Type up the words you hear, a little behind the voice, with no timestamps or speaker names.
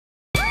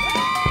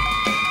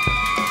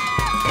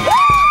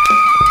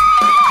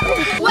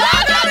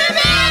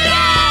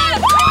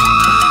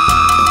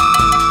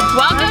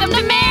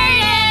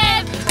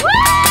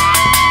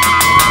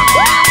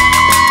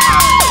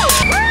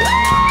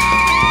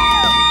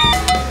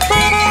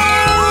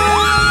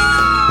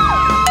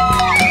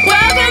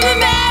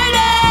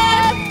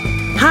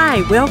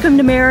Hi, welcome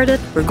to Meredith.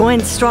 We're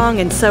going strong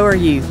and so are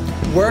you.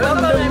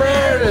 Welcome to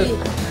Meredith.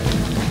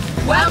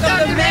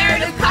 Welcome to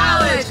Meredith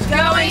College,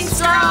 going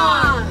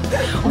strong.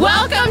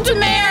 Welcome to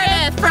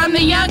Meredith from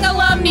the Young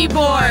Alumni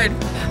Board.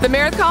 The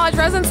Meredith College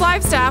Residence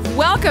Life staff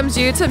welcomes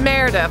you to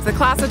Meredith, the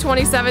class of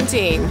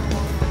 2017.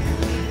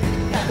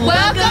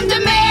 Welcome to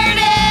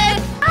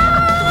Meredith.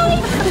 Hi.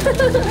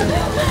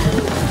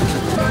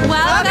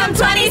 Welcome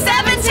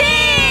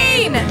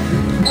 2017.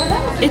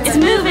 It's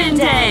move-in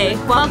day.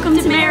 Welcome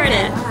to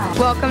Meredith.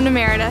 Welcome to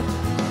Meredith.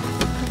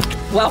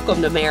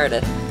 Welcome to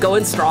Meredith,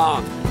 going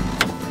strong.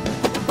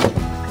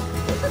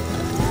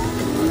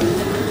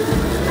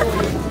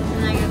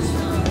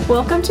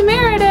 Welcome to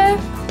Meredith.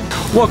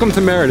 Welcome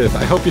to Meredith.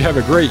 I hope you have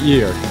a great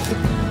year.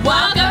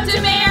 Welcome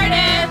to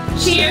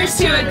Meredith. Cheers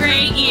to a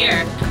great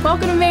year.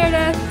 Welcome to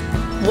Meredith.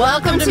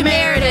 Welcome to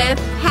Meredith.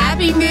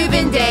 Happy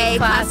move-in day,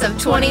 class of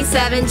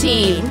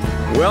 2017.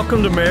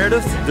 Welcome to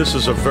Meredith. This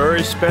is a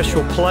very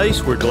special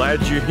place. We're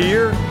glad you're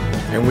here,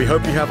 and we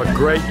hope you have a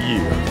great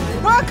year.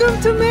 Welcome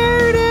to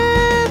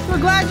Meredith. We're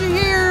glad you're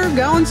here.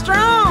 Going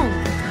strong.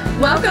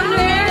 Welcome to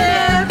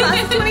Meredith,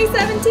 class of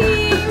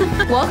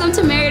 2017. Welcome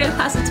to Meredith,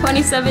 class of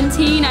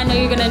 2017. I know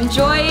you're going to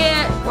enjoy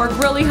it, work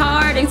really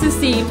hard, and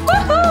succeed.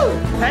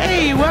 Woohoo!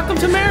 Hey, welcome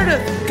to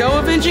Meredith. Go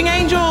Avenging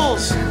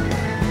Angels.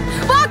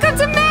 Welcome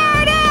to Meredith.